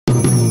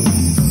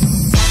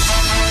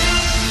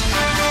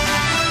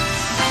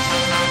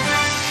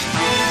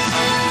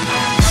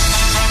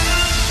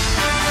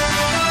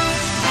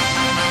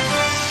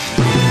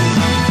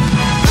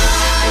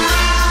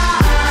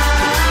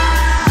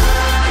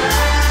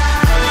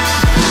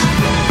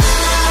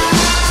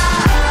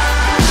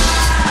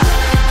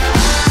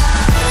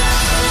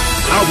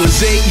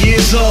was 8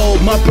 years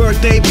old, my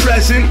birthday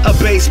present, a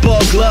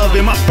baseball glove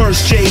and my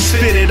first J's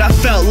fitted. I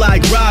felt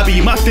like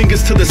Robbie, my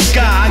fingers to the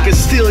sky, I can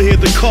still hear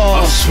the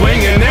call.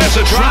 Swinging, there's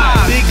a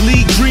drive. Big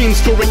league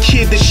dreams for a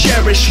kid to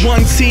cherish.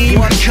 One team,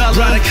 one color,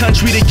 ride a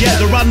country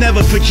together, I'll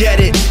never forget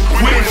it.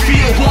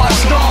 Winfield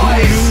was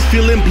noise. Who knew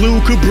feeling blue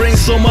could bring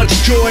so much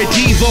joy?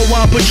 Devo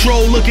on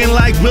patrol, looking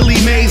like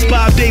Willie Mays.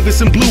 Bob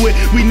Davidson blew it,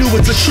 we knew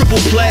it's a triple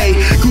play.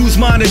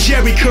 Guzman and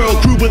Jerry Curl,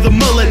 crew with a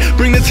mullet.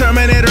 Bring the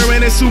Terminator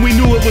in it, soon we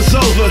knew it was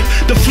over.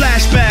 The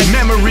flashback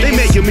memories, they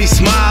making me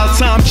smile.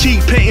 Tom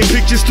Cheek painting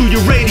pictures through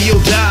your radio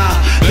dial.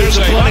 There's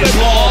a bunted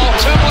ball.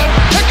 Timlin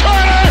to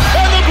Carter,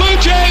 and the Blue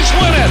Jays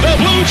win it. The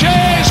Blue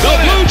Jays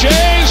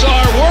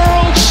are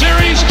World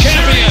Series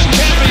champions.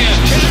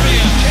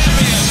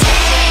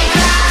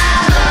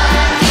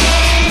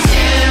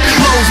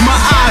 Close my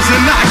eyes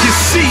and I can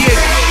see it.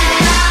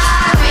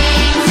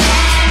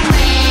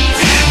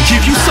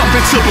 Give you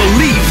something to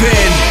believe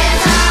in.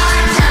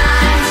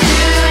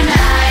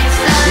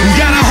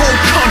 Got a whole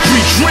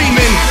country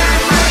dreaming.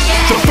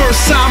 The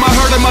first time I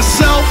heard it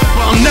myself,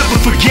 I'll never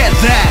forget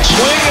that.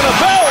 Swinging a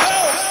belt.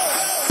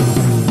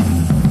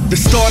 The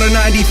start of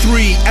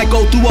 '93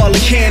 echoed through all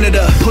of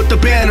Canada. Put the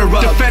banner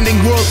up, defending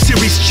World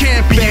Series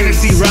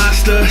champions. Fantasy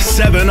roster,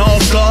 7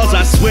 All-Stars.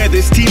 I swear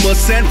this team was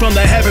sent from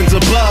the heavens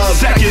above.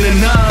 Second to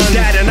none.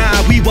 Dad and I,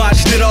 we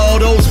watched it all.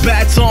 Those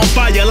bats on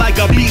fire like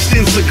a beast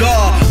in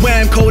cigar.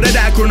 Wham coded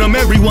acronym,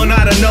 everyone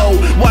oughta know.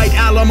 White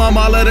Alamo,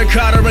 Mala the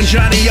Carter and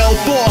Johnny O.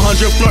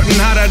 400 flirting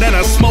hotter than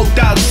a smoked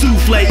out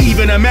souffle.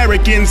 Even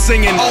Americans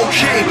singing,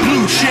 okay,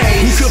 Blue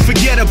Jays. Who could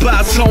forget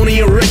about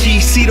Tony and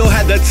Ricky? Cito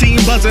had the team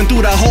buzzing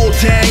through the whole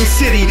dang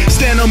city.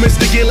 Stand on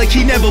Mr. Illect,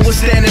 he never was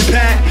standing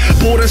pat.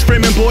 Borders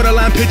framing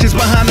borderline pitches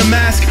behind the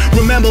mask.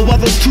 Remember while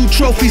those 2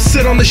 trophies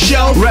sit on the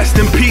shelf? Rest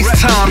in peace,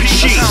 Tom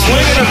Cheek.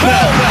 Swinging a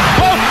belt.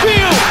 Left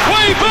field,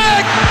 way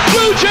back.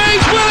 Blue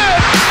Jays win it.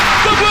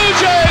 The Blue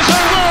Jays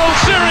are World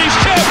Series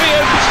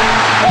champions.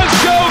 As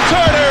Joe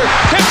Carter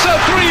hits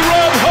a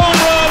 3-run home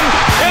run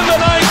in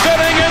the 9th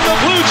inning, and the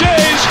Blue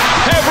Jays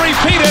have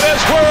repeated as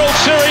World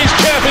Series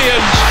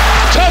champions.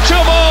 Touch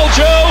 'em all,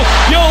 Joe.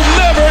 You'll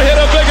never hit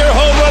a bigger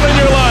home run in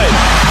your life.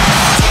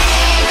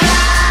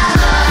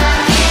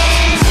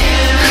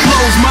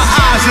 Close my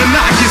eyes and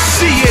I can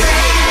see it.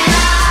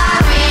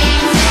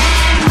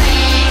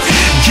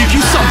 Give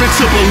you something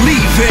to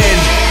believe in.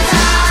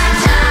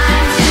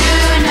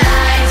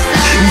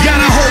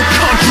 Got a whole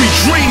country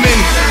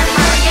dreaming.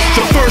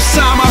 The first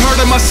time I heard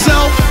it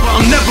myself,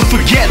 I'll never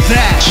forget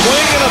that.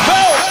 Swinging a belt.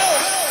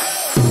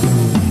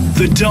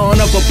 The dawn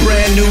of a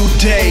brand new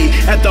day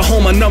at the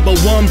home of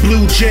 #1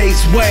 Blue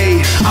Jays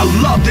way. I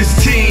love this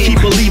team.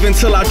 Keep believing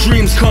till our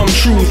dreams come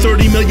true.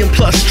 30 million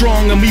plus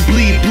strong and we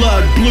bleed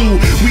blood blue.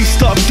 We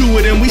stuck through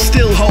it and we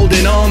still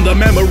holding on. The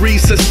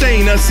memories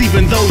sustain us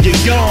even though you're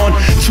gone.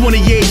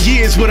 28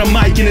 years with a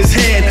mic in his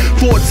hand.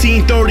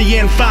 1430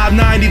 and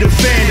 590 the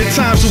fan. The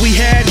times that we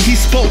had, he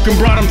spoke and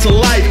brought them to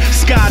life.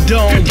 Sky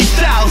Dome,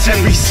 50,000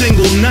 every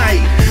single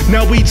night.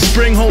 Now each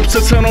spring hopes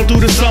eternal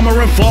through the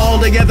summer and fall.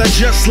 Together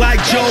just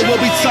like Joe. We'll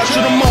be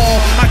touching them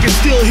all. I can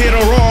still hear the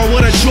roar.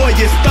 What a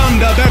joyous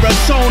thunder.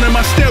 Baritone in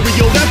my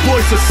stereo. That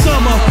voice of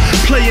summer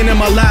playing in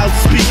my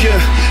loudspeaker.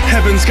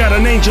 Heaven's got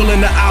an angel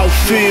in the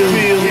outfield.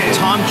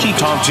 Tom Cheek.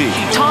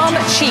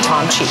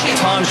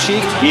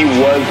 He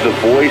was the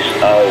voice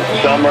of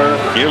summer.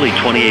 Nearly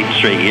 28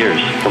 straight years.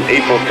 From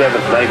April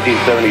 7th,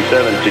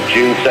 1977 to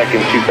June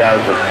 2nd,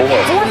 2004.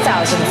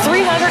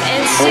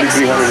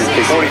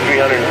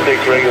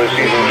 4,306 regular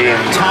season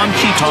games. Tom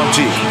Cheek.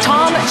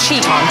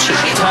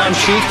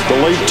 The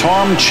late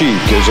Tom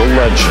Cheek is a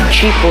legend.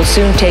 Cheek will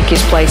soon take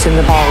his place in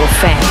the Hall of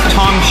Fame.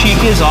 Tom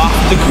Cheek is off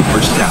the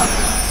Cooperstown.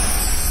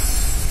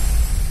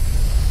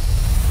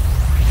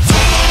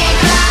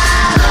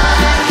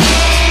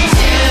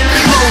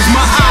 Close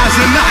my eyes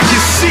and I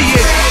can see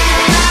it.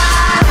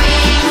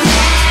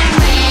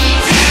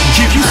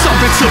 Give you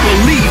something to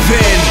believe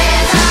in.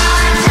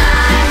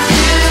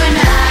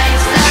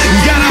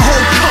 Got a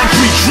whole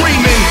country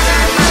dreaming.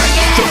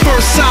 The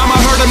first time I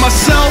heard it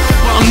myself,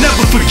 I'll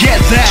never forget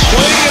that.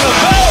 Swinging a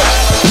belt.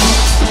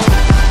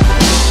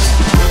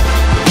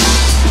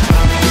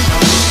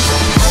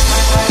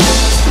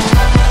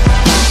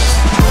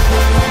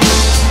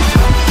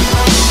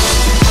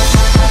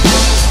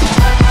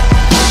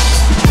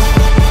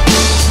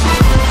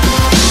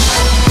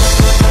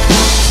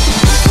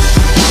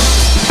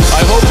 I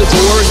hope that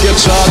the word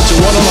gets out to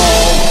one and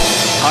all.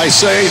 I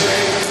say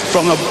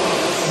from the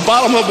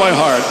bottom of my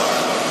heart,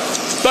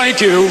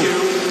 thank you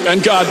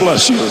and God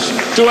bless you.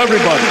 To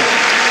everybody.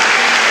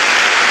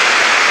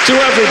 To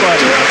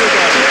everybody.